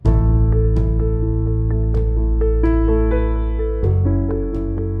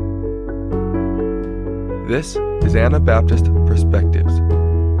This is Anabaptist Perspectives.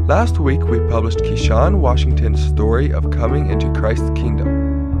 Last week we published Keyshawn Washington's story of coming into Christ's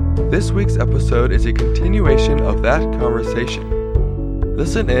kingdom. This week's episode is a continuation of that conversation.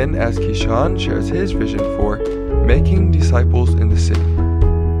 Listen in as Keyshawn shares his vision for making disciples in the city.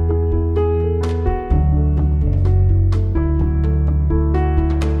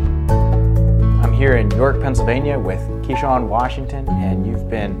 I'm here in York, Pennsylvania with Keyshawn Washington, and you've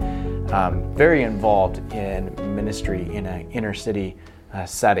been very involved in ministry in an inner city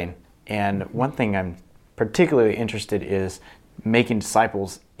setting. And one thing I'm particularly interested is making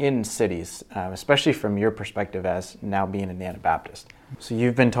disciples in cities, especially from your perspective as now being an Anabaptist. So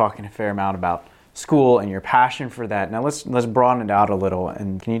you've been talking a fair amount about school and your passion for that. Now let's broaden it out a little,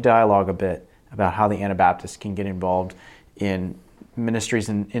 and can you dialogue a bit about how the Anabaptists can get involved in ministries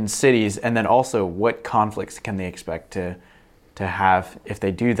in cities, and then also what conflicts can they expect to have if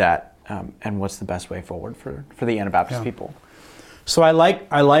they do that, and what's the best way forward for the Anabaptist people? So I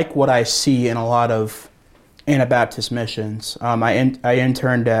like what I see in a lot of Anabaptist missions. I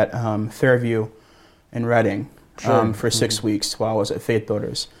interned at Fairview in Reading for 6 weeks while I was at Faith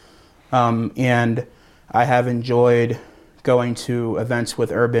Builders. And I have enjoyed going to events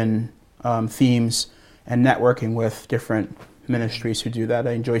with urban themes and networking with different ministries who do that.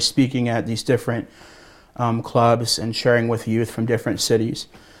 I enjoy speaking at these different clubs and sharing with youth from different cities.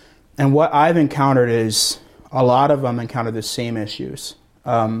 And what I've encountered is a lot of them encounter the same issues.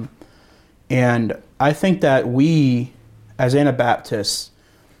 And I think that we, as Anabaptists,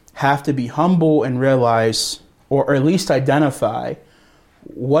 have to be humble and realize, or at least identify,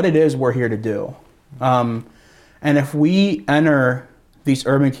 what it is we're here to do. And if we enter these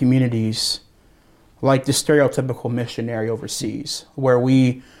urban communities like the stereotypical missionary overseas, where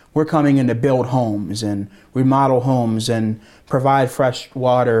we're coming in to build homes and remodel homes and provide fresh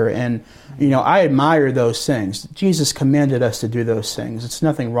water, and I admire those things. Jesus commanded us to do those things. It's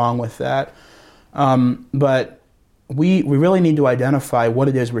nothing wrong with that. But we really need to identify what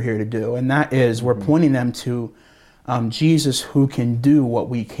it is we're here to do, and that is we're pointing them to Jesus, who can do what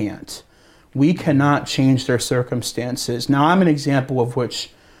we can't. We cannot change their circumstances. Now, I'm an example of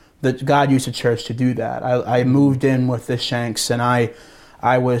which that God used the church to do that. I moved in with the Shanks, and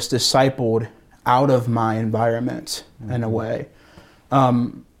I was discipled out of my environment in a way.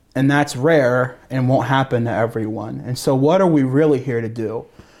 And that's rare and won't happen to everyone. And so what are we really here to do?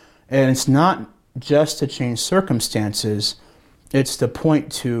 And it's not just to change circumstances, it's to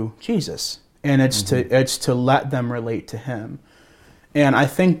point to Jesus. And it's to let them relate to him. And I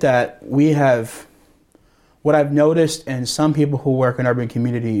think that what I've noticed in some people who work in urban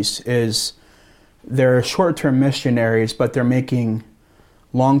communities is they're short-term missionaries, but they're making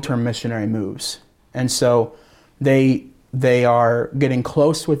long-term missionary moves. And so they are getting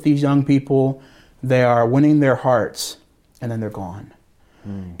close with these young people, they are winning their hearts, and then they're gone.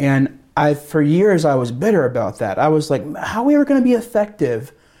 And for years I was bitter about that. I was like, how are we ever going to be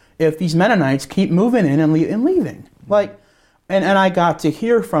effective if these Mennonites keep moving in and leaving? And I got to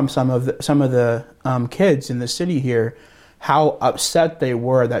hear from some of the kids in the city here how upset they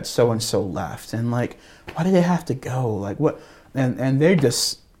were that so-and-so left. And why did they have to go? What? And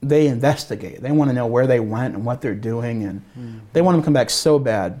they investigate. They want to know where they went and what they're doing, and they want them to come back so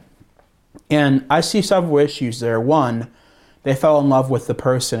bad. And I see several issues there. One, they fell in love with the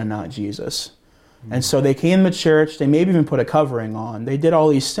person and not Jesus. And so they came to church, they maybe even put a covering on. They did all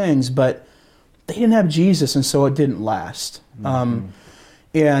these things, but they didn't have Jesus, and so it didn't last.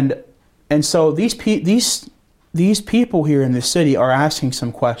 And so these people here in the city are asking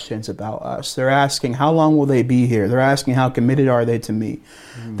some questions about us. They're asking, how long will they be here? They're asking, how committed are they to me?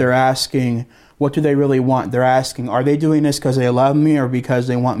 They're asking, what do they really want? They're asking, are they doing this because they love me or because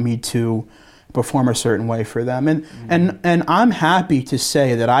they want me to perform a certain way for them? And I'm happy to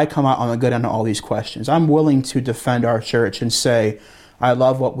say that I come out on the good end of all these questions. I'm willing to defend our church and say, I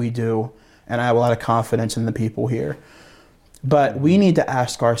love what we do, and I have a lot of confidence in the people here. But we need to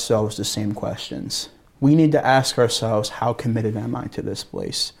ask ourselves the same questions. We need to ask ourselves, how committed am I to this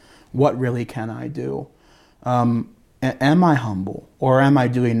place? What really can I do? Am I humble, or am I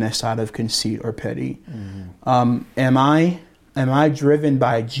doing this out of conceit or pity? Am I driven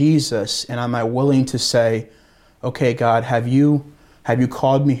by Jesus, and am I willing to say, okay, God, have you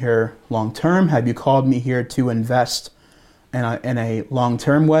called me here long term? Have you called me here to invest in a long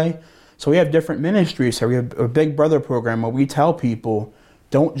term way? So we have different ministries here. We have a Big Brother program where we tell people,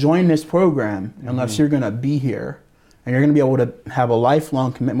 don't join this program unless you're going to be here, and you're going to be able to have a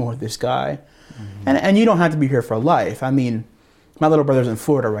lifelong commitment with this guy. And you don't have to be here for life. I mean, my little brother's in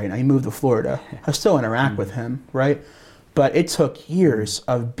Florida right now. He moved to Florida. I still interact with him, right? But it took years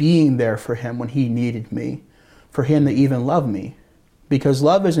of being there for him when he needed me, for him to even love me. Because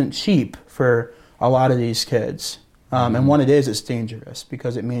love isn't cheap for a lot of these kids. And when it is, it's dangerous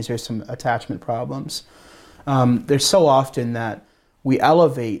because it means there's some attachment problems. There's so often that we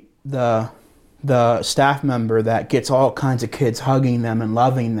elevate the staff member that gets all kinds of kids hugging them and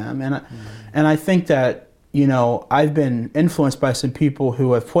loving them. And I think that, I've been influenced by some people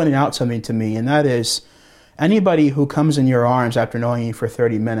who have pointed out something to me, and that is anybody who comes in your arms after knowing you for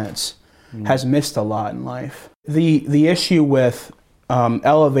 30 minutes has missed a lot in life. The issue with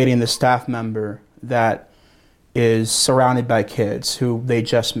elevating the staff member that is surrounded by kids who they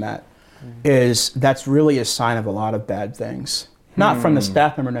just met is that's really a sign of a lot of bad things. Not from the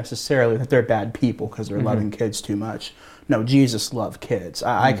staff member necessarily, that they're bad people because they're loving kids too much. No, Jesus loved kids.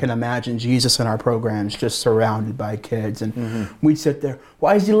 I can imagine Jesus in our programs just surrounded by kids, and we'd sit there,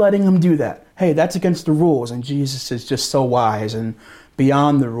 why is he letting them do that? Hey, that's against the rules, and Jesus is just so wise and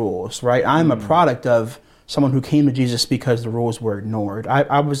beyond the rules, right? I'm a product of someone who came to Jesus because the rules were ignored.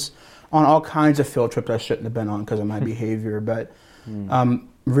 I was on all kinds of field trips I shouldn't have been on because of my behavior, but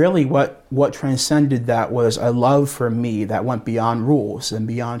really what transcended that was a love for me that went beyond rules and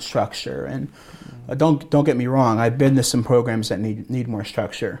beyond structure. And don't get me wrong, I've been to some programs that need more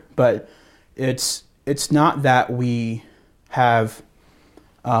structure, but it's not that we have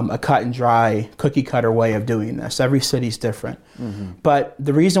a cut and dry cookie cutter way of doing this. Every city's different. But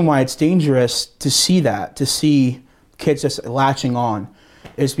the reason why it's dangerous to see kids just latching on,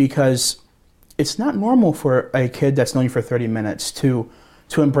 is because it's not normal for a kid that's known you for 30 minutes to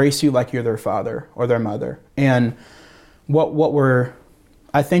embrace you like you're their father or their mother. And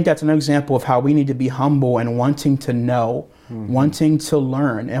I think that's an example of how we need to be humble and wanting to know, wanting to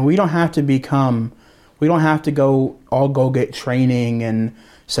learn. And we don't have to go get training and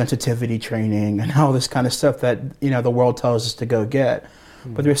sensitivity training and all this kind of stuff that, the world tells us to go get.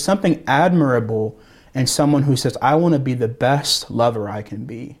 But there's something admirable in someone who says, I want to be the best lover I can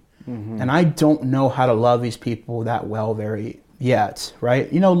be. And I don't know how to love these people that well yet,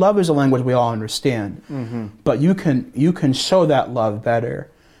 right? Love is a language we all understand. But you can show that love better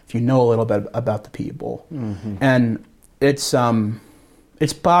if you know a little bit about the people. And it's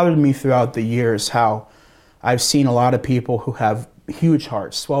bothered me throughout the years how I've seen a lot of people who have huge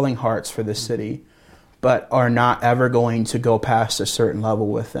hearts, swelling hearts for the city, but are not ever going to go past a certain level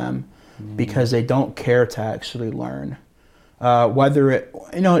with them because they don't care to actually learn. Whether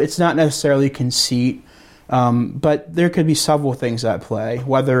it's not necessarily conceit, but there could be several things at play.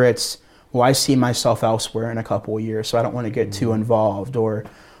 Whether it's, I see myself elsewhere in a couple of years, so I don't want to get too involved, or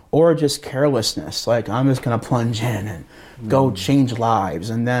just carelessness, like I'm just going to plunge in and go change lives,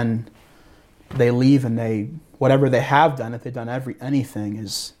 and then they leave and whatever they have done, if they've done anything,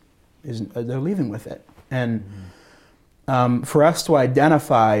 is they're leaving with it. And for us to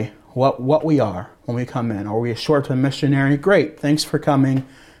identify what we are when we come in. Are we a short-term missionary? Great, thanks for coming.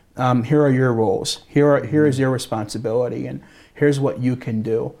 Here are your roles. Here is your responsibility, and here's what you can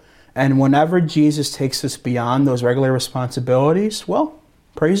do. And whenever Jesus takes us beyond those regular responsibilities, well,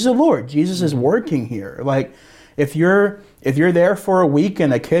 praise the Lord. Jesus is working here. Like, if you're there for a week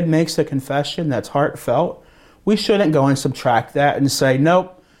and a kid makes a confession that's heartfelt, we shouldn't go and subtract that and say,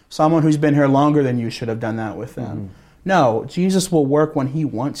 nope, someone who's been here longer than you should have done that with them. No, Jesus will work when he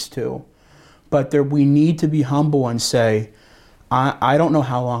wants to. But we need to be humble and say, I don't know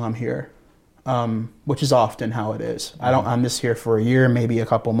how long I'm here, which is often how it is. I'm just here for a year, maybe a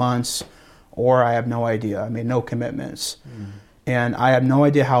couple months, or I have no idea. I made no commitments. And I have no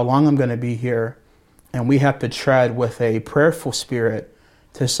idea how long I'm going to be here. And we have to tread with a prayerful spirit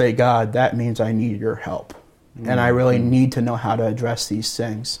to say, God, that means I need your help. And I really need to know how to address these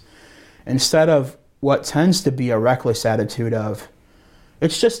things. Instead of what tends to be a reckless attitude of,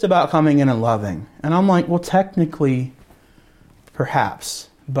 it's just about coming in and loving. And I'm like, well, technically, perhaps,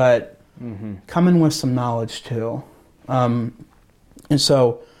 but come in with some knowledge too. And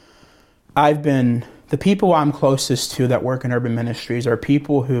so the people I'm closest to that work in urban ministries are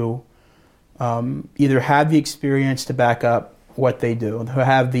people who either have the experience to back up what they do, who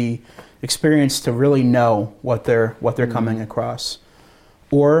have the experience to really know what they're coming across,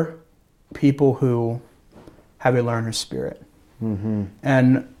 or people who have a learner spirit.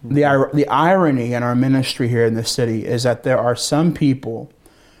 And the irony in our ministry here in the city is that there are some people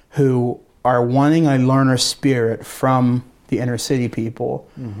who are wanting a learner spirit from the inner city people,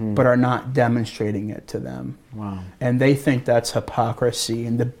 but are not demonstrating it to them. Wow. And they think that's hypocrisy.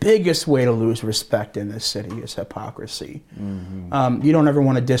 And the biggest way to lose respect in this city is hypocrisy. You don't ever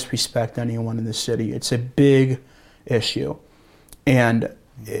want to disrespect anyone in the city. It's a big issue. And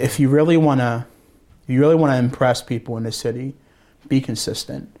if you really want to you really want to impress people in the city, be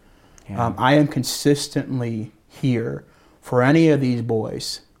consistent. Yeah. I am consistently here for any of these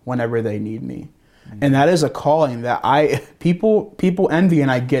boys whenever they need me. And that is a calling that people envy,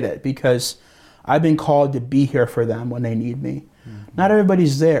 and I get it, because I've been called to be here for them when they need me. Not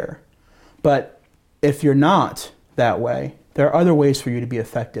everybody's there. But if you're not that way, there are other ways for you to be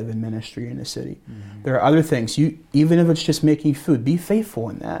effective in ministry in the city. There are other things. Even if it's just making food, be faithful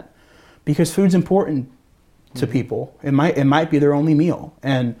in that, because food's important to people. It might be their only meal,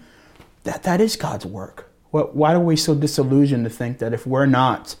 and that is God's work. Why are we so disillusioned to think that if we're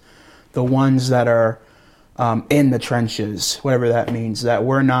not the ones that are in the trenches, whatever that means, that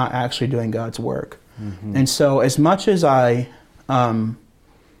we're not actually doing God's work? And so as much as I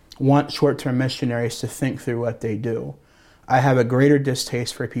want short-term missionaries to think through what they do, I have a greater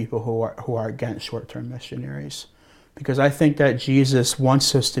distaste for people who are against short-term missionaries, because I think that Jesus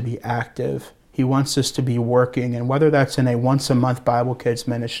wants us to be active. He wants us to be working, and whether that's in a once-a-month Bible Kids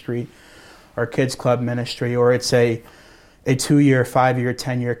ministry or Kids Club ministry, or it's a 2-year, 5-year,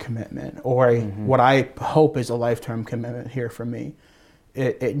 10-year commitment, or what I hope is a lifetime commitment here for me.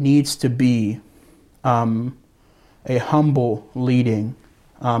 It needs to be a humble leading,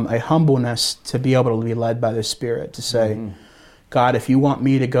 a humbleness to be able to be led by the Spirit, to say, God, if you want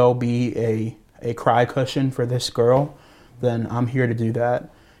me to go be a cry cushion for this girl, then I'm here to do that.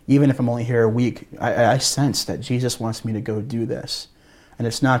 Even if I'm only here a week, I sense that Jesus wants me to go do this. And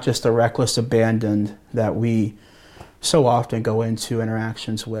it's not just a reckless abandon that we so often go into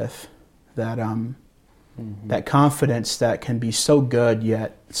interactions with, that that confidence that can be so good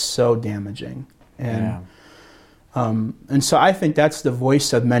yet so damaging. And so I think that's the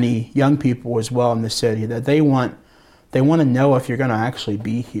voice of many young people as well in the city, that they want to know if you're going to actually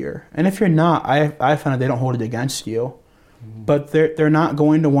be here. And if you're not, I found that they don't hold it against you, but they're not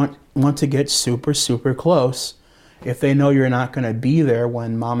going to want to get super, super close if they know you're not going to be there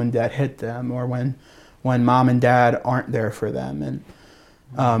when mom and dad hit them, or when mom and dad aren't there for them.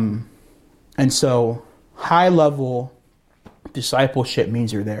 And so high level discipleship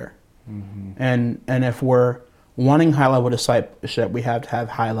means you're there. And if we're wanting high level discipleship, we have to have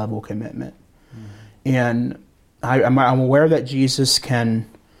high level commitment. And I'm aware that Jesus can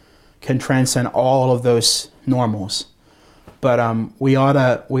transcend all of those normals, but we ought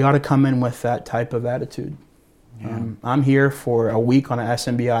to come in with that type of attitude. I'm here for a week on an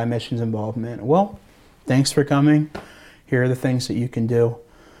SMBI missions involvement. Well, thanks for coming. Here are the things that you can do.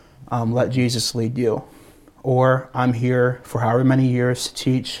 Let Jesus lead you. Or I'm here for however many years to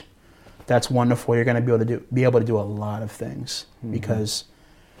teach. That's wonderful. You're going to be able to do a lot of things, because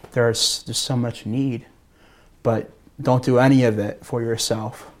there's so much need. But don't do any of it for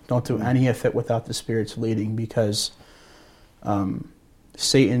yourself. Don't do any of it without the Spirit's leading, because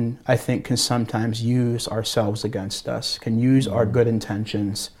Satan, I think, can sometimes use ourselves against us, can use our good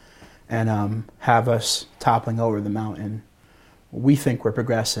intentions and have us toppling over the mountain. We think we're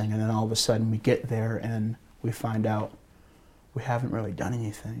progressing, and then all of a sudden we get there and we find out we haven't really done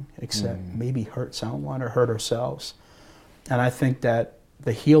anything except maybe hurt someone or hurt ourselves. And I think that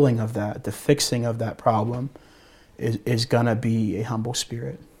the healing of that, the fixing of that problem is going to be a humble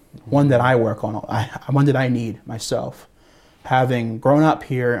spirit, one that I work on, one that I need myself. Having grown up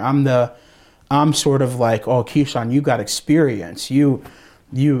here, I'm sort of like, oh, Keyshawn, you got experience. You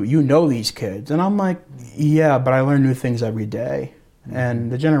know these kids. And I'm like, yeah, but I learn new things every day.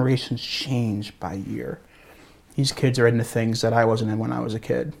 And the generations change by year. These kids are into things that I wasn't in when I was a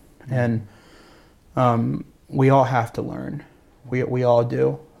kid. And we all have to learn. We all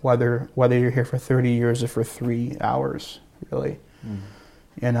do, whether you're here for 30 years or for 3 hours, really.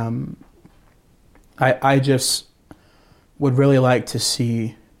 And I just would really like to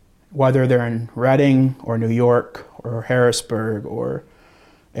see, whether they're in Redding or New York or Harrisburg or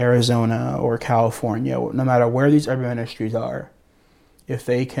Arizona or California, no matter where these urban ministries are, if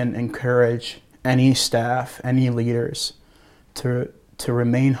they can encourage any staff, any leaders to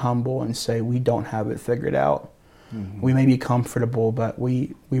remain humble and say, we don't have it figured out. We may be comfortable, but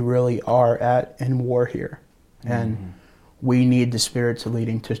we really are in war here. And we need the Spirit's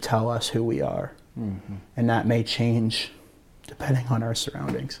leading to tell us who we are. And that may change depending on our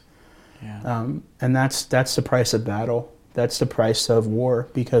surroundings. And that's the price of battle. That's the price of war,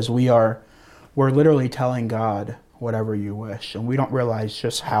 because we're literally telling God, whatever you wish, and we don't realize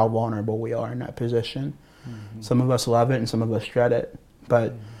just how vulnerable we are in that position. Some of us love it and some of us dread it.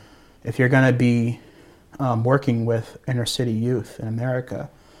 But if you're going to be working with inner city youth in America,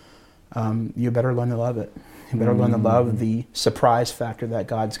 you better learn to love it. You better learn to love the surprise factor that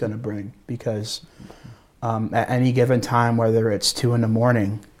God's going to bring, because at any given time, whether it's 2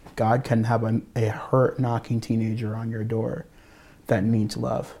 a.m, God can have a hurt, knocking teenager on your door that needs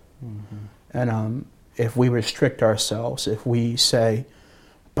love. And if we restrict ourselves, if we say,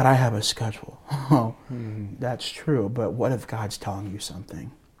 but I have a schedule. Oh, that's true. But what if God's telling you something?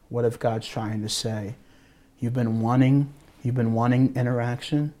 What if God's trying to say, you've been wanting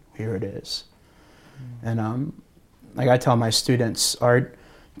interaction? Here it is. And like I tell my students,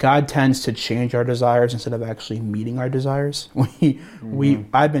 God tends to change our desires instead of actually meeting our desires.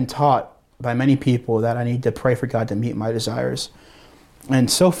 I've been taught by many people that I need to pray for God to meet my desires. And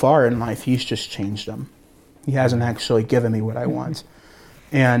so far in life, He's just changed them. He hasn't actually given me what I want.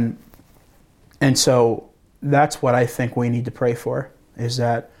 And so that's what I think we need to pray for, is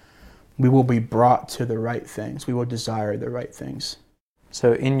that we will be brought to the right things. We will desire the right things.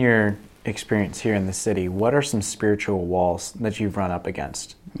 So in your experience here in the city, what are some spiritual walls that you've run up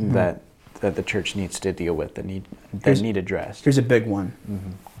against that the church needs to deal with, that need addressed? Here's a big one,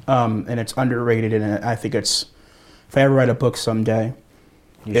 and it's underrated, and I think if I ever write a book someday,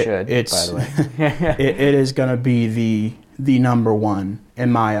 by the way. it is going to be the number one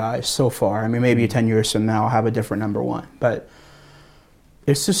in my eyes so far. I mean, maybe 10 years from now I'll have a different number one, but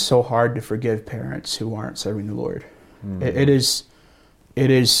it's just so hard to forgive parents who aren't serving the Lord. It is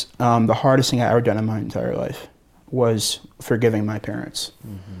the hardest thing I ever done in my entire life was forgiving my parents,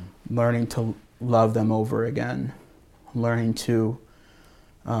 learning to love them over again, learning to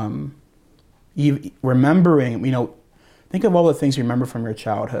remembering, think of all the things you remember from your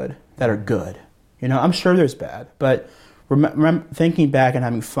childhood that are good. I'm sure there's bad, but thinking back and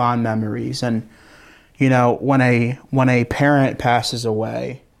having fond memories. And, when a parent passes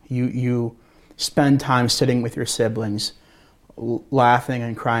away, you spend time sitting with your siblings, laughing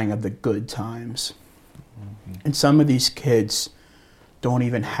and crying of the good times. And some of these kids don't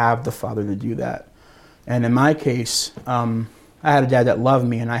even have the father to do that. And in my case, I had a dad that loved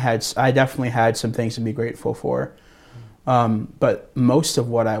me, and I definitely had some things to be grateful for. But most of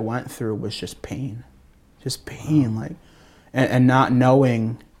what I went through was just pain, and not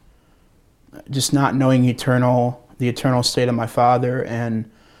knowing the eternal state of my father, and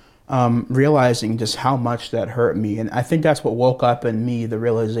realizing just how much that hurt me. And I think that's what woke up in me the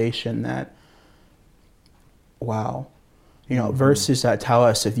realization that, wow, verses that tell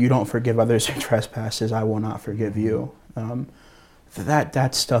us, if you don't forgive others their trespasses, I will not forgive you.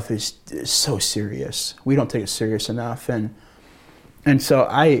 That stuff is so serious. We don't take it serious enough. And so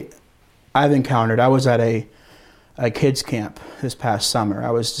I've encountered, I was at a kids camp this past summer.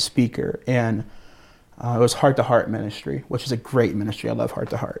 I was the speaker, and it was Heart to Heart ministry, which is a great ministry. I love Heart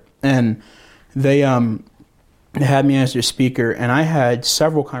to Heart. And they had me as their speaker, and I had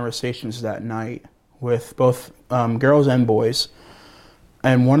several conversations that night with both girls and boys.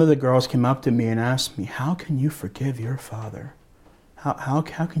 And one of the girls came up to me and asked me, how can you forgive your father? How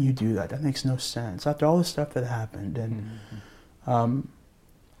can you do that? That makes no sense. After all the stuff that happened. And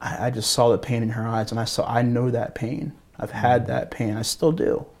I just saw the pain in her eyes, and I know that pain. I've had that pain. I still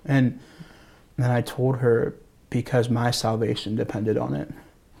do. And then I told her, because my salvation depended on it.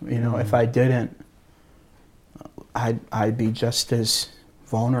 If I didn't, I'd be just as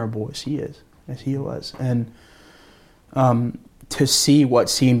vulnerable as he was. And to see what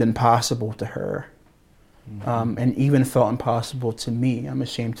seemed impossible to her, and even felt impossible to me, I'm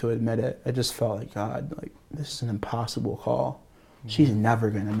ashamed to admit it. I just felt like, God, this is an impossible call. She's never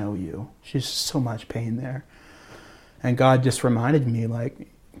going to know you. She's so much pain there. And God just reminded me,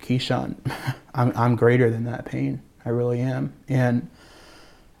 Keyshawn, I'm greater than that pain. I really am. And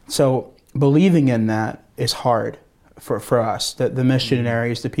so believing in that is hard for us, the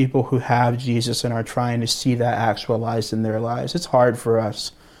missionaries, the people who have Jesus and are trying to see that actualized in their lives. It's hard for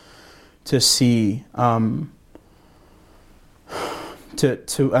us to see,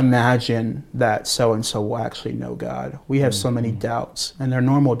 to imagine that so-and-so will actually know God. We have so many doubts, and they're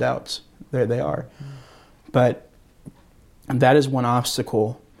normal doubts. There they are. But that is one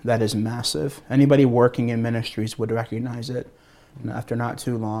obstacle that is massive. Anybody working in ministries would recognize it after not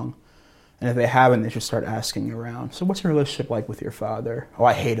too long. And if they haven't, they should start asking around. So what's your relationship like with your father? Oh,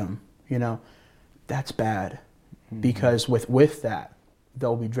 I hate him. That's bad. Because with that,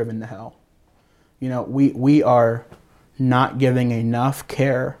 they'll be driven to hell. We are not giving enough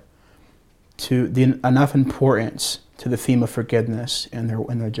care to enough importance to the theme of forgiveness in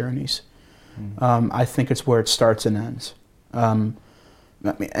their journeys. I think it's where it starts and ends.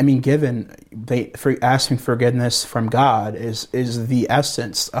 Asking forgiveness from God is the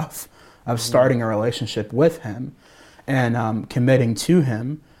essence of starting a relationship with Him, and committing to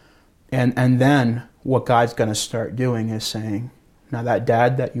Him, and then what God's going to start doing is saying, now that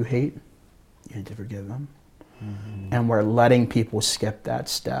dad that you hate, you need to forgive him. and we're letting people skip that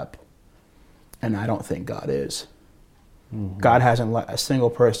step. And I don't think God is. God hasn't let a single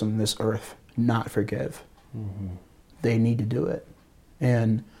person on this earth not forgive. They need to do it.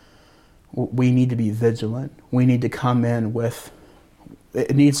 And we need to be vigilant. We need to come in with,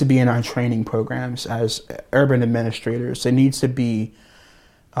 it needs to be in our training programs as urban administrators. It needs to be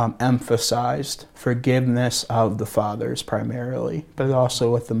emphasized, forgiveness of the fathers primarily, but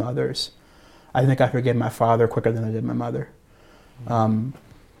also with the mothers. I think I forgave my father quicker than I did my mother.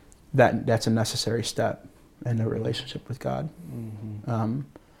 That's a necessary step in a relationship with God.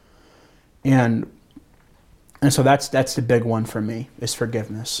 And so that's the big one for me, is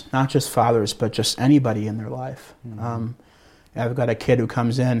forgiveness. Not just fathers, but just anybody in their life. I've got a kid who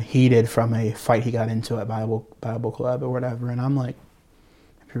comes in heated from a fight he got into at Bible club or whatever, and I'm like,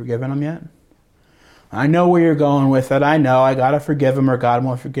 have you forgiven him yet? I know where you're going with it. I know I got to forgive him or God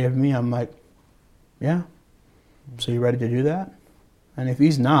won't forgive me. I'm like, yeah. So you ready to do that? And if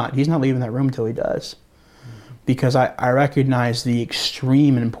he's not leaving that room until he does. Because I recognize the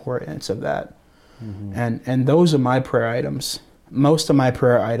extreme importance of that. And those are my prayer items. Most of my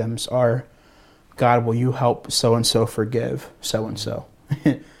prayer items are, God, will you help so-and-so forgive so-and-so?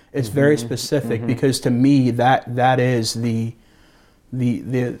 It's very specific because to me that is the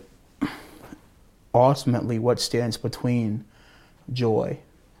ultimately what stands between joy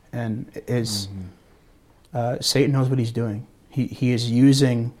and is Satan knows what he's doing. He is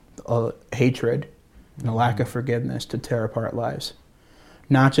using hatred and a lack of forgiveness to tear apart lives.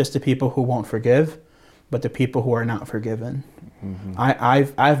 Not just the people who won't forgive, but the people who are not forgiven.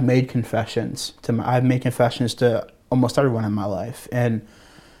 I've made confessions to almost everyone in my life, and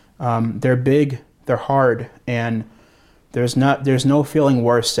they're big, they're hard, and there's no feeling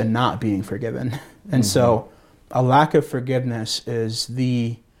worse than not being forgiven. And so, a lack of forgiveness is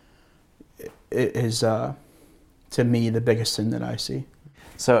to me the biggest sin that I see.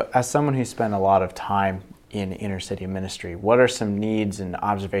 So, as someone who spent a lot of time in inner city ministry, what are some needs and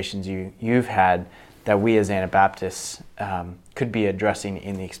observations you've had that we as Anabaptists could be addressing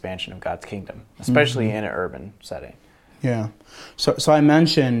in the expansion of God's kingdom, especially in an urban setting? Yeah. So I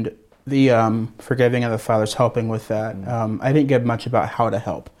mentioned the forgiving of the fathers, helping with that. I didn't give much about how to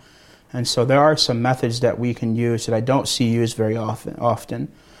help. And so there are some methods that we can use that I don't see used very often. And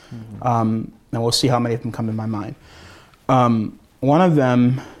we'll see how many of them come to my mind. One of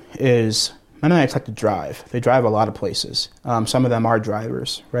them is, Mennonites like to drive. They drive a lot of places. Some of them are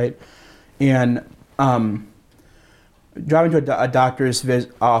drivers, right? And driving to a doctor's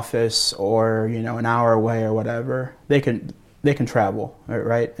office or, an hour away or whatever, they can travel,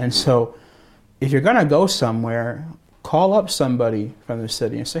 right? And so if you're going to go somewhere, call up somebody from the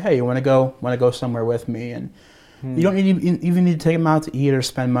city and say, hey, you want to go somewhere with me? And you don't even need to take them out to eat or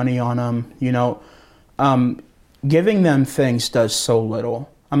spend money on them. Giving them things does so little.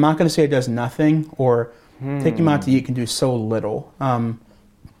 I'm not going to say it does nothing, or taking them out to eat can do so little.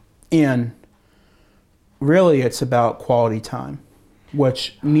 And really it's about quality time,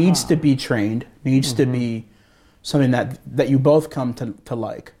 which needs to be trained, needs to be something that you both come to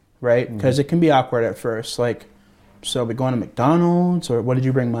like, right? Because it can be awkward at first. Like, so we going to McDonald's, or what, did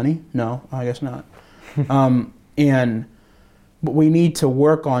you bring money? No, I guess not. But we need to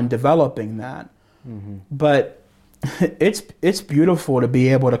work on developing that. But it's beautiful to be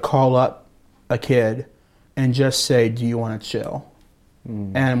able to call up a kid and just say, do you want to chill?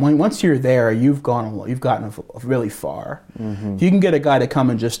 And once you're there, you've gotten really far. If you can get a guy to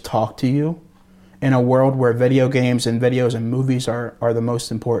come and just talk to you in a world where video games and videos and movies are the most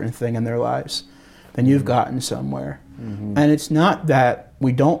important thing in their lives, then you've gotten somewhere. And it's not that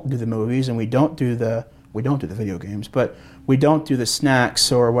we don't do the movies and we don't do the video games, but we don't do the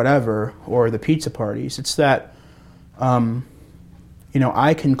snacks or whatever, or the pizza parties. It's that I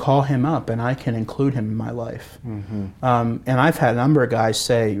can call him up and I can include him in my life. And I've had a number of guys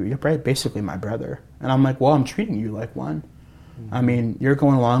say, you're basically my brother. And I'm like, well, I'm treating you like one. I mean, you're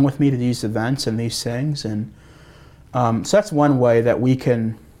going along with me to these events and these things. And so that's one way that we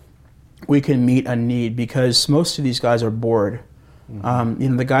can meet a need, because most of these guys are bored.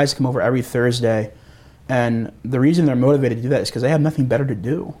 The guys come over every Thursday, and the reason they're motivated to do that is because they have nothing better to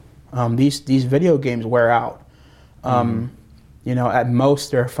do. These video games wear out. At most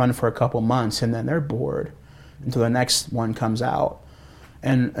they're fun for a couple months, and then they're bored until the next one comes out.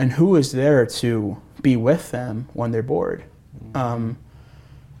 And who is there to be with them when they're bored?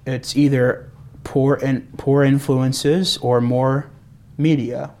 It's either poor influences or more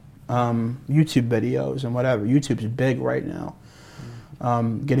media, YouTube videos and whatever. YouTube's big right now.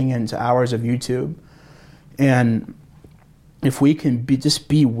 Getting into hours of YouTube, and if we can just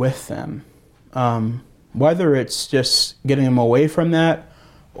be with them, whether it's just getting them away from that,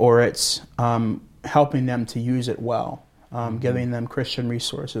 or it's helping them to use it well, giving them Christian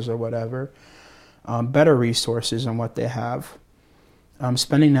resources or whatever, better resources than what they have.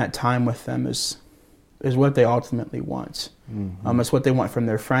 Spending that time with them is what they ultimately want. It's what they want from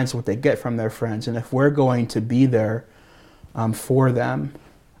their friends, what they get from their friends. And if we're going to be there for them,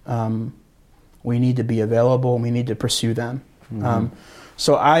 we need to be available and we need to pursue them.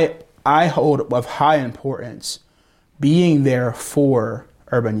 So I hold of high importance being there for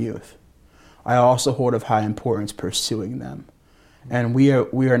urban youth. I also hold of high importance pursuing them. And we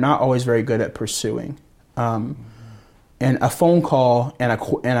are not always very good at pursuing. And a phone call and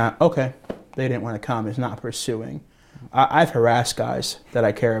a okay, they didn't want to come is not pursuing. I've harassed guys that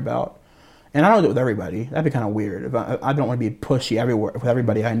I care about. And I don't do it with everybody. That'd be kind of weird. I don't want to be pushy everywhere with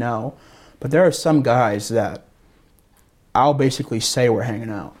everybody I know. But there are some guys that I'll basically say we're hanging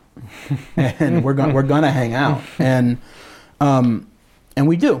out. And we're gonna hang out. And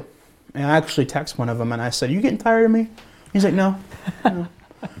we do. And I actually text one of them and I said, "You getting tired of me?" He's like, "No."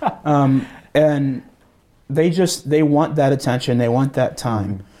 And they want that attention, they want that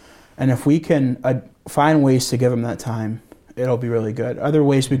time. And if we can find ways to give them that time, it'll be really good. Other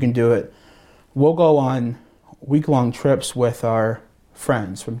ways we can do it, we'll go on week-long trips with our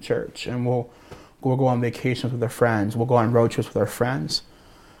friends from church, and we'll go on vacations with our friends, we'll go on road trips with our friends.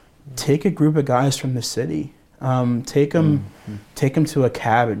 Take a group of guys from the city, take them to a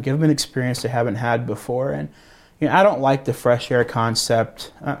cabin, give them an experience they haven't had before. And I don't like the fresh air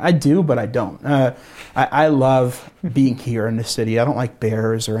concept. I do, but I don't. I love being here in the city. I don't like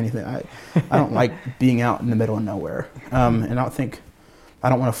bears or anything. I don't like being out in the middle of nowhere. And I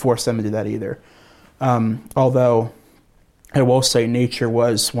don't want to force them to do that either. Although I will say nature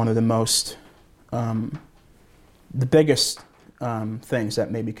was one of the most, the biggest things that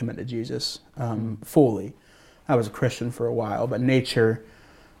made me commit to Jesus fully. I was a Christian for a while, but nature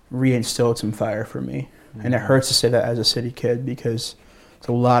reinstilled some fire for me. And it hurts to say that as a city kid, because there's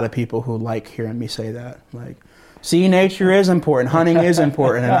a lot of people who like hearing me say that. Like, see, nature is important, hunting is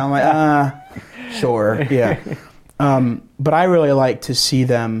important. And I'm like, sure, yeah. But I really like to see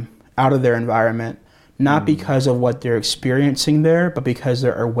them out of their environment, not because of what they're experiencing there, but because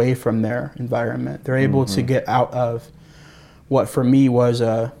they're away from their environment. They're able to get out of what for me was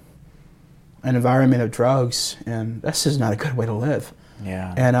an environment of drugs, and this is not a good way to live.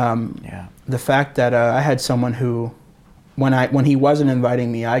 Yeah. And the fact that I had someone who, when he wasn't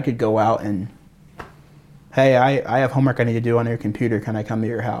inviting me, I could go out and, hey, I have homework I need to do on your computer. Can I come to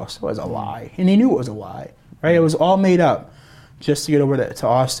your house? It was a lie, and he knew it was a lie. Right? It was all made up, just to get over to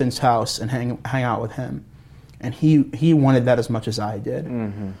Austin's house and hang out with him. And he wanted that as much as I did,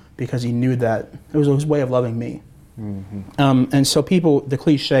 because he knew that it was his way of loving me. And so the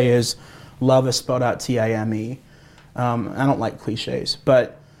cliche is, love is spelled out Time. I don't like cliches,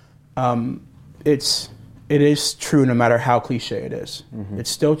 but it is true no matter how cliche it is. It's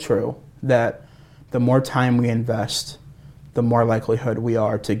still true that the more time we invest, the more likelihood we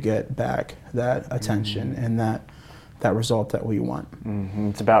are to get back that attention and that result that we want.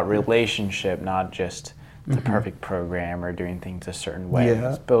 It's about relationship, not just the perfect program or doing things a certain way.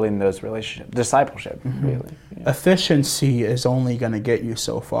 It's building those relationships, discipleship, really. Yeah. Efficiency is only going to get you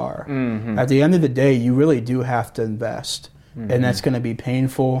so far. At the end of the day, you really do have to invest, and that's going to be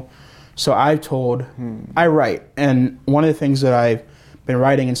painful. So I write, and one of the things that I've been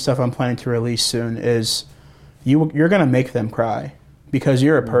writing and stuff I'm planning to release soon is you're going to make them cry, because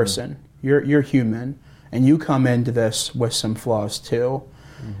you're a person, you're human, and you come into this with some flaws too.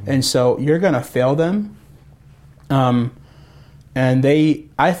 And so you're going to fail them. And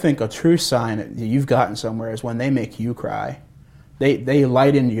I think a true sign that you've gotten somewhere is when they make you cry. They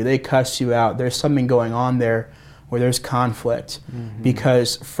light into you, they cuss you out. There's something going on there where there's conflict,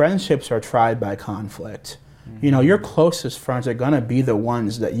 because friendships are tried by conflict. Your closest friends are going to be the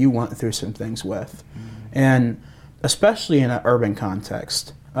ones that you went through some things with. And especially in an urban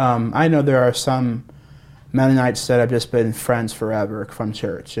context. I know there are some Mennonites that have just been friends forever from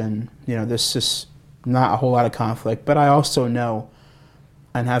church, and this is not a whole lot of conflict. But I also know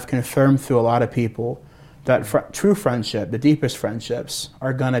and have confirmed through a lot of people that true friendship, the deepest friendships,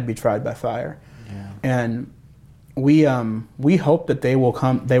 are going to be tried by fire. And we hope that they will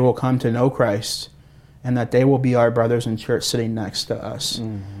come to know Christ, and that they will be our brothers in church sitting next to us,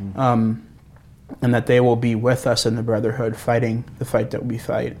 and that they will be with us in the brotherhood, fighting the fight that we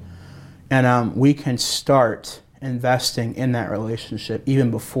fight. And we can start investing in that relationship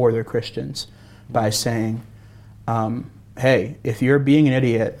even before they're Christians by saying, hey, if you're being an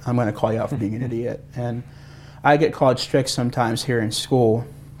idiot, I'm going to call you out for being an idiot. And I get called strict sometimes here in school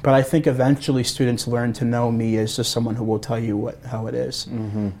But I think eventually students learn to know me as just someone who will tell you how it is.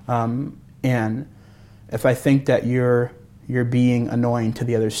 And if I think that you're being annoying to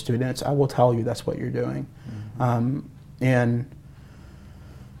the other students, I will tell you that's what you're doing. And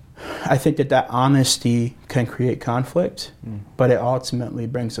I think that honesty can create conflict, but it ultimately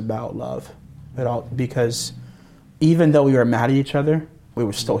brings about love. Because even though we were mad at each other, we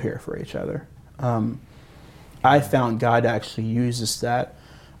were still here for each other. I found God actually uses that.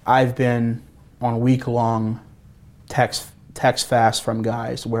 I've been on week-long text fasts from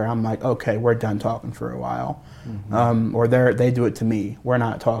guys where I'm like, okay, we're done talking for a while. Or they do it to me. We're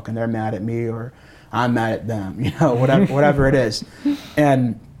not talking. They're mad at me, or I'm mad at them. Whatever it is.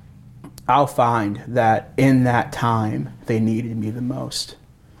 And I'll find that in that time, they needed me the most.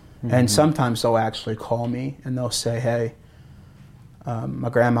 And sometimes they'll actually call me and they'll say, hey, my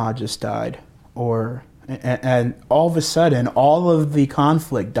grandma just died. And all of a sudden, all of the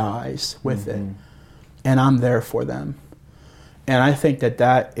conflict dies with it. And I'm there for them. And I think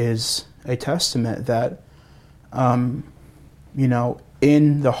that is a testament that,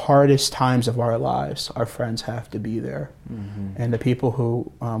 in the hardest times of our lives, our friends have to be there. And the people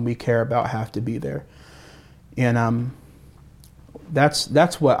who we care about have to be there. And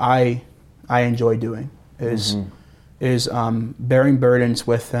that's what I enjoy doing, is bearing burdens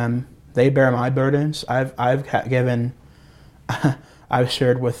with them. They bear my burdens. I've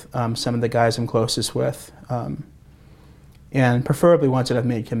shared with some of the guys I'm closest with, and preferably ones that have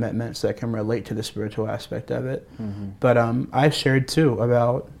made commitments that can relate to the spiritual aspect of it. But I've shared too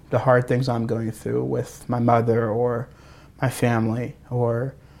about the hard things I'm going through with my mother or my family,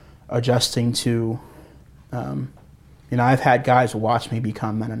 or adjusting to. I've had guys watch me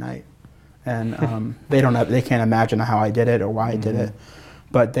become Mennonite, and they can't imagine how I did it or why I did it.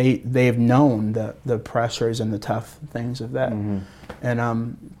 But they've known the pressures and the tough things of that.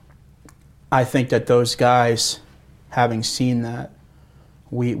 And I think that those guys, having seen that,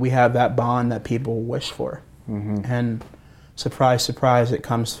 we have that bond that people wish for. And surprise, surprise, it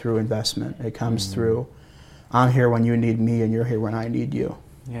comes through investment. It comes through, I'm here when you need me and you're here when I need you.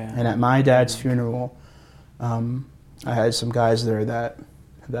 And at my dad's funeral, I had some guys there that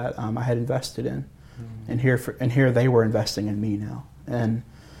I had invested in. And here they were investing in me now. And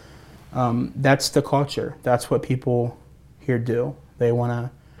that's the culture. That's what people here do. They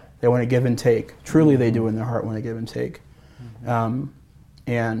want to give and take. Truly, they do in their heart want to give and take.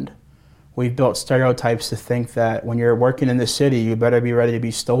 And we've built stereotypes to think that when you're working in the city, you better be ready to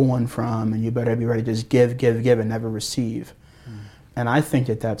be stolen from, and you better be ready to just give, and never receive. And I think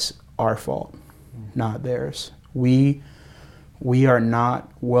that that's our fault, not theirs. We are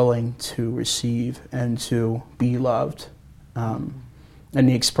not willing to receive and to be loved. And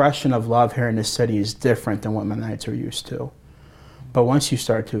the expression of love here in the city is different than what Mennonites are used to. But once you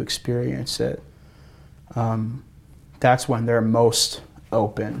start to experience it, that's when they're most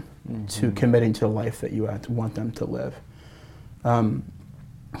open to committing to the life that you want them to live.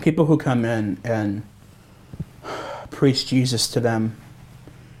 People who come in and preach Jesus to them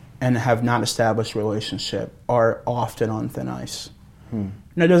and have not established a relationship are often on thin ice. And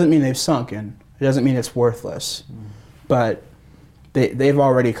that doesn't mean they've sunken. It doesn't mean it's worthless. But they've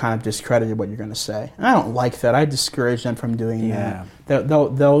already kind of discredited what you're going to say. And I don't like that. I discourage them from doing that.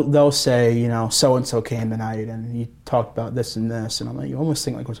 They'll say, so-and-so came tonight and you talked about this and this. And I'm like, you almost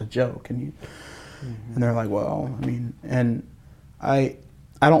think like it was a joke. And they're like, well, and I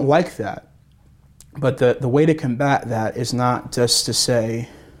don't like that. But the way to combat that is not just to say,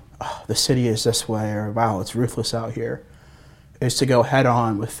 oh, the city is this way, or wow, it's ruthless out here. Is to go head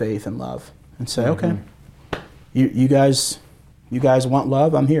on with faith and love and say, okay, you guys want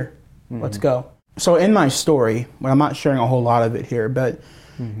love? I'm here. Let's go. So in my story, well, I'm not sharing a whole lot of it here, but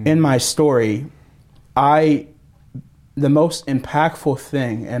in my story, the most impactful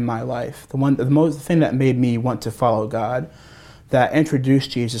thing in my life, the thing that made me want to follow God, that introduced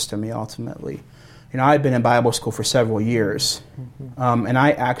Jesus to me ultimately. I'd been in Bible school for several years, and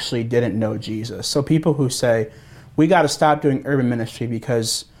I actually didn't know Jesus. So people who say, we got to stop doing urban ministry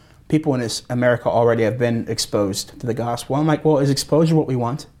because people in America already have been exposed to the gospel. I'm like, well, is exposure what we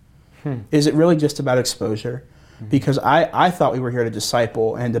want? Is it really just about exposure? Because I thought we were here to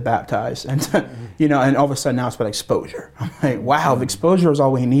disciple and to baptize, and and all of a sudden now it's about exposure. I'm like, wow, if exposure is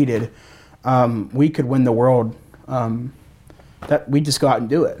all we needed, we could win the world. That we just go out and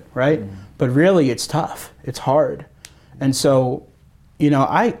do it, right? But really, it's tough. It's hard, and so,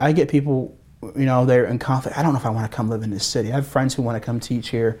 I get people. They're in conflict. I don't know if I want to come live in this city. I have friends who want to come teach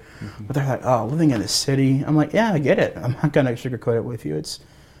here, but they're like, oh, living in a city. I'm like, yeah, I get it. I'm not going to sugarcoat it with you.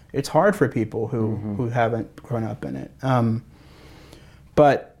 It's hard for people who haven't grown up in it.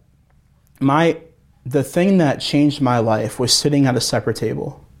 But the thing that changed my life was sitting at a separate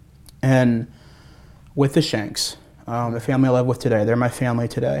table, and with the Shanks, the family I live with today. They're my family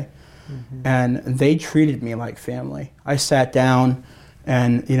today, and they treated me like family. I sat down,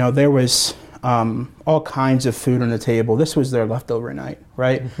 and there was all kinds of food on the table. This was their leftover night,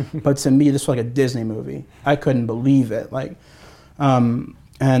 right? But to me, this was like a Disney movie. I couldn't believe it. And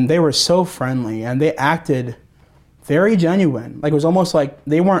they were so friendly, and they acted very genuine. Like, it was almost like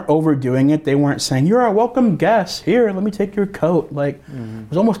they weren't overdoing it. They weren't saying, "You're our welcome guest. Here, let me take your coat." It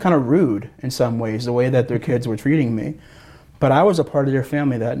was almost kind of rude in some ways, the way that their kids were treating me. But I was a part of their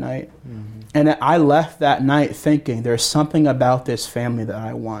family that night. And I left that night thinking, there's something about this family that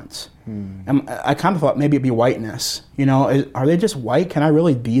I want. And I kind of thought maybe it'd be whiteness. Are they just white? Can I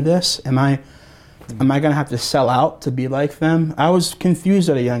really be this? Am I going to have to sell out to be like them? I was confused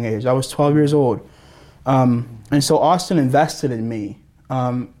at a young age. I was 12 years old. And so Austin invested in me.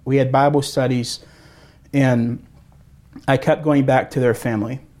 We had Bible studies, and I kept going back to their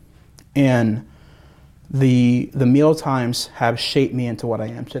family. And the meal times have shaped me into what I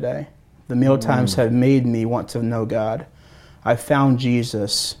am today. The meal times have made me want to know God. I found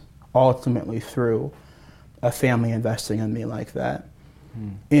Jesus ultimately through a family investing in me like that.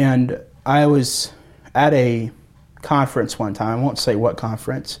 And I was at a conference one time. I won't say what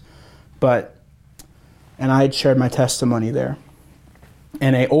conference, and I had shared my testimony there.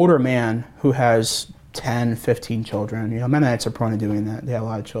 And an older man who has 10, 15 children, Mennonites are prone to doing that. They have a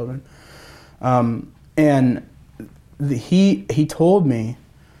lot of children. He told me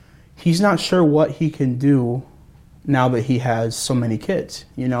he's not sure what he can do now that he has so many kids.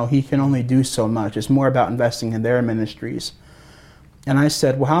 He can only do so much. It's more about investing in their ministries. And I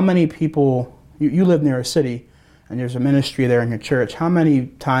said, well, how many people, you live near a city, and there's a ministry there in your church. How many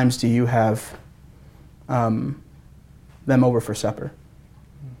times do you have them over for supper?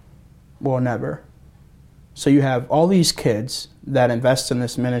 Well, never. So you have all these kids that invest in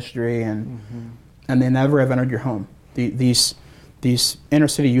this ministry, and they never have entered your home. These inner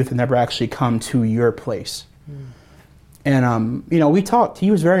city youth have never actually come to your place. And we talked.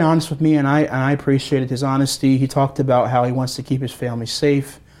 He was very honest with me, and I appreciated his honesty. He talked about how he wants to keep his family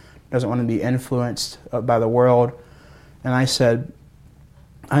safe, doesn't want to be influenced by the world. And I said,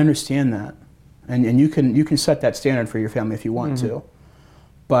 I understand that, and you can set that standard for your family if you want to.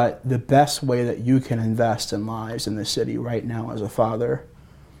 But the best way that you can invest in lives in the city right now as a father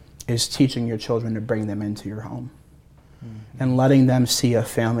is teaching your children to bring them into your home and letting them see a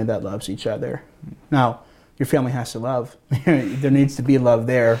family that loves each other. Now, your family has to love. There needs to be love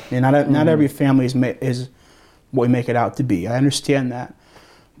there. And not every family is what we make it out to be. I understand that.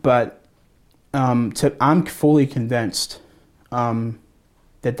 But I'm fully convinced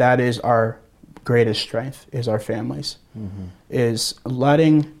that is our greatest strength, is our families, is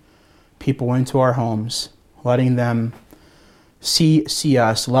letting people into our homes, letting them see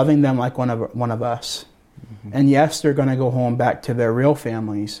us, loving them like one of us. And yes, they're going to go home back to their real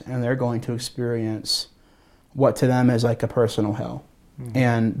families, and they're going to experience what to them is like a personal hell.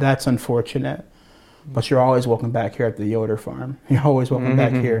 And that's unfortunate. But you're always welcome back here at the Yoder farm. You're always welcome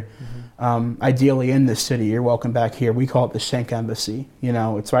back here. Ideally in this city, you're welcome back here. We call it the Shank Embassy.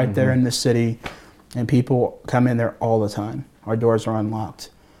 It's right there in the city, and people come in there all the time. Our doors are unlocked,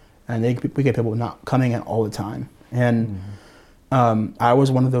 and we get people not coming in all the time. And I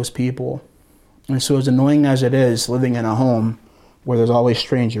was one of those people. And so as annoying as it is living in a home where there's always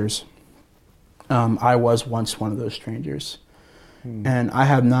strangers, I was once one of those strangers. And I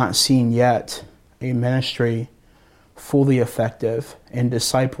have not seen yet a ministry fully effective in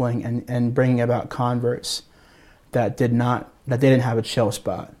discipling and bringing about converts that they didn't have a chill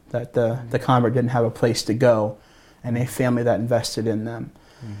spot, that the convert didn't have a place to go, and a family that invested in them.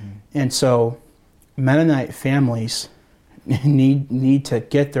 And so Mennonite families need to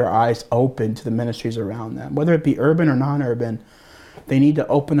get their eyes open to the ministries around them, whether it be urban or non-urban. They need to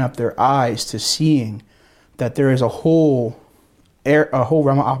open up their eyes to seeing that there is a whole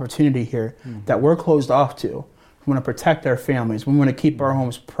realm of opportunity here that we're closed off to. We want to protect our families. We want to keep our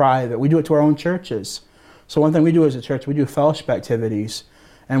homes private. We do it to our own churches. So one thing we do as a church, we do fellowship activities,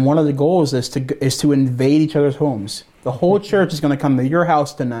 and one of the goals is to invade each other's homes. The whole church is going to come to your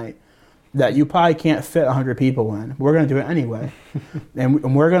house tonight that you probably can't fit 100 people in. We're going to do it anyway.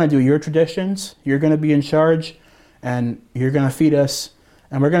 And we're going to do your traditions. You're going to be in charge, and you're going to feed us,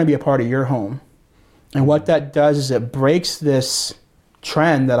 and we're going to be a part of your home. And what that does is it breaks this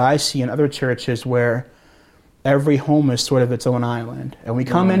trend that I see in other churches where every home is sort of its own island. And we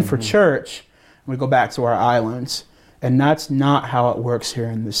come in for church, and we go back to our islands. And that's not how it works here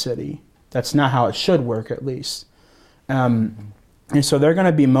in the city. That's not how it should work, at least. And so they're going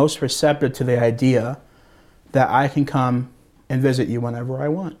to be most receptive to the idea that I can come and visit you whenever I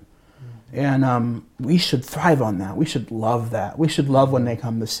want. And we should thrive on that. We should love that. We should love when they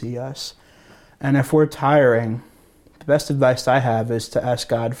come to see us. And if we're tiring, the best advice I have is to ask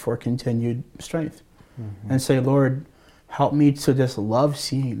God for continued strength. And say, Lord, help me to just love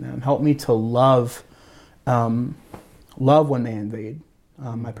seeing them. Help me to love when they invade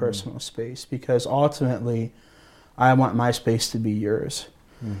my personal space, because ultimately I want my space to be yours.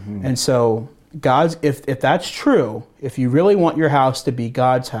 And so God's, if that's true, if you really want your house to be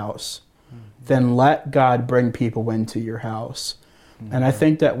God's house, then let God bring people into your house. And I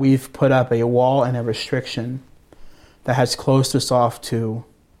think that we've put up a wall and a restriction that has closed us off to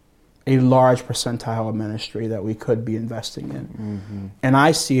a large percentile of ministry that we could be investing in. And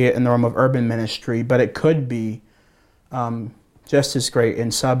I see it in the realm of urban ministry, but it could be just as great in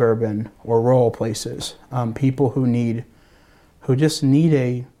suburban or rural places. People who just need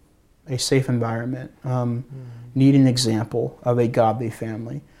a safe environment, need an example of a godly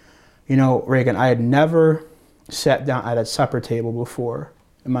family. You know, Reagan, I had never sat down at a supper table before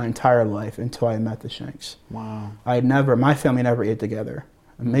in my entire life until I met the Shanks. Wow. My family never ate together.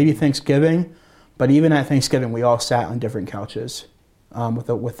 Maybe Thanksgiving, but even at Thanksgiving, we all sat on different couches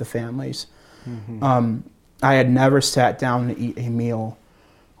with the families. I had never sat down to eat a meal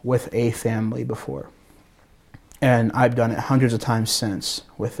with a family before. And I've done it hundreds of times since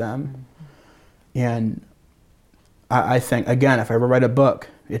with them. And I think, again, if I ever write a book,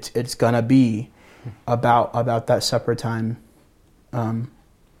 it's going to be about that supper time,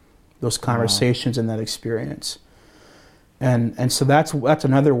 those conversations and that experience. And so that's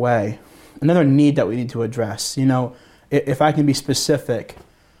another way, another need that we need to address. You know, if I can be specific,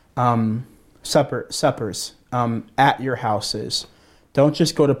 suppers at your houses. Don't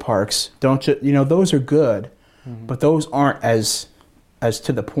just go to parks. Those are good, but those aren't as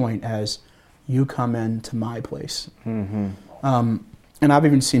to the point as you come into my place. And I've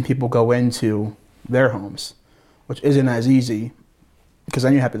even seen people go into their homes, which isn't as easy, because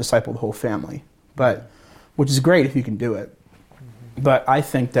then you have to disciple the whole family. But which is great if you can do it. But I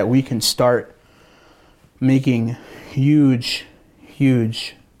think that we can start making huge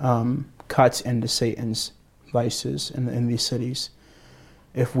cuts into Satan's vices in these cities.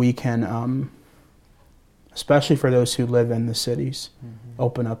 If we can, especially for those who live in the cities,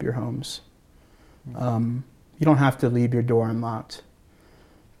 open up your homes. You don't have to leave your door unlocked.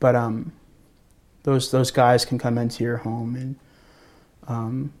 But those guys can come into your home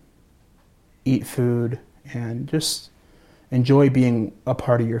and eat food and just enjoy being a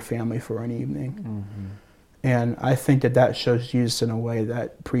part of your family for an evening. And I think that shows Jesus in a way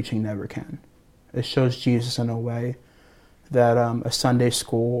that preaching never can. It shows Jesus in a way that a Sunday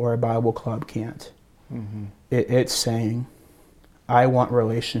school or a Bible club can't. It's saying, I want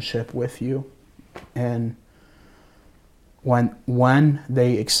relationship with you. And when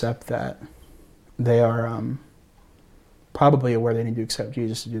they accept that, they are probably aware they need to accept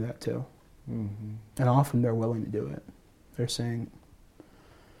Jesus to do that too. And often they're willing to do it. They're saying,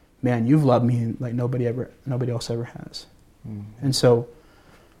 man, you've loved me like nobody else ever has. And so,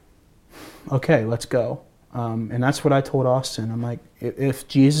 okay, let's go. And that's what I told Austin. I'm like, if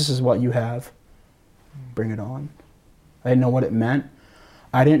Jesus is what you have, bring it on. I didn't know what it meant.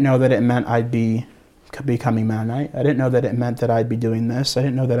 I didn't know that it meant I'd be becoming Mennonite. I didn't know that it meant that I'd be doing this. I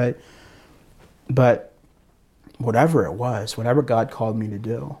didn't know that but whatever it was, whatever God called me to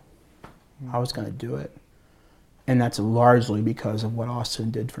do, I was going to do it. And that's largely because of what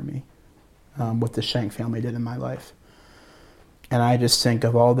Austin did for me, what the Shank family did in my life. And I just think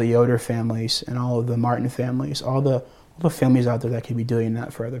of all the Yoder families and all of the Martin families, all the families out there that could be doing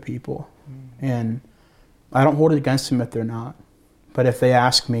that for other people. And I don't hold it against them if they're not. But if they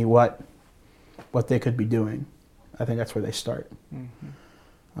ask me what they could be doing, I think that's where they start.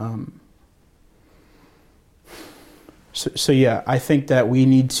 So yeah, I think that we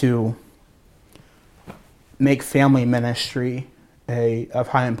need to make family ministry of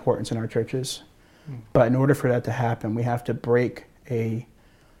high importance in our churches. But in order for that to happen, we have to break a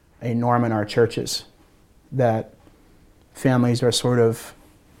norm in our churches that families are sort of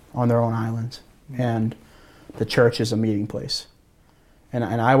on their own islands and the church is a meeting place. And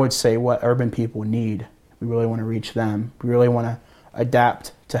I would say what urban people need, we really want to reach them, we really want to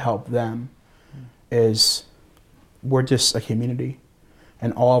adapt to help them, is we're just a community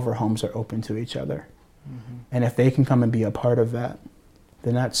and all of our homes are open to each other. And if they can come and be a part of that,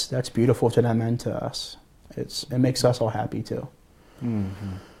 then that's beautiful to them and to us. It makes us all happy too.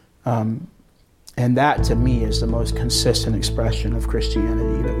 And that to me is the most consistent expression of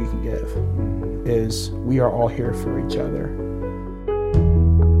Christianity that we can give, is we are all here for each other.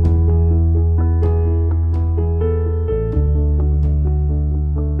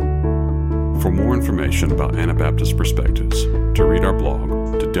 For more information about Anabaptist Perspectives, to read our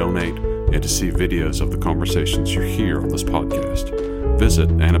blog, to donate, and to see videos of the conversations you hear on this podcast, visit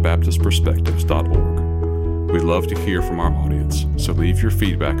AnabaptistPerspectives.org. We'd love to hear from our audience, so leave your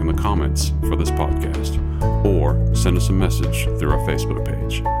feedback in the comments for this podcast or send us a message through our Facebook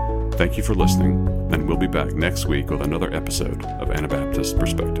page. Thank you for listening, and we'll be back next week with another episode of Anabaptist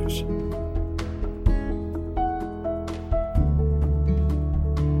Perspectives.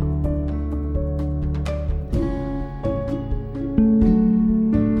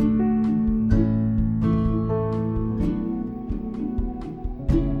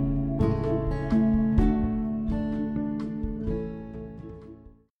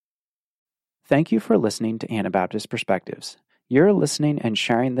 Thank you for listening to Anabaptist Perspectives. Your listening and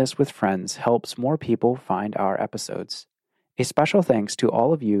sharing this with friends helps more people find our episodes. A special thanks to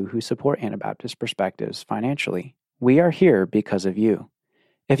all of you who support Anabaptist Perspectives financially. We are here because of you.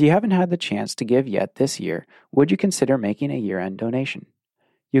 If you haven't had the chance to give yet this year, would you consider making a year-end donation?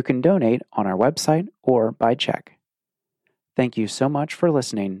 You can donate on our website or by check. Thank you so much for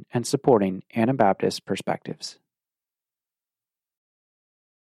listening and supporting Anabaptist Perspectives.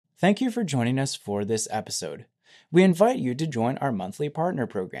 Thank you for joining us for this episode. We invite you to join our monthly partner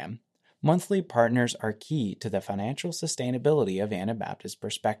program. Monthly partners are key to the financial sustainability of Anabaptist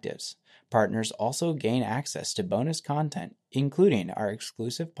Perspectives. Partners also gain access to bonus content, including our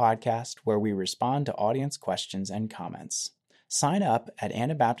exclusive podcast where we respond to audience questions and comments. Sign up at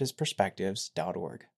AnabaptistPerspectives.org.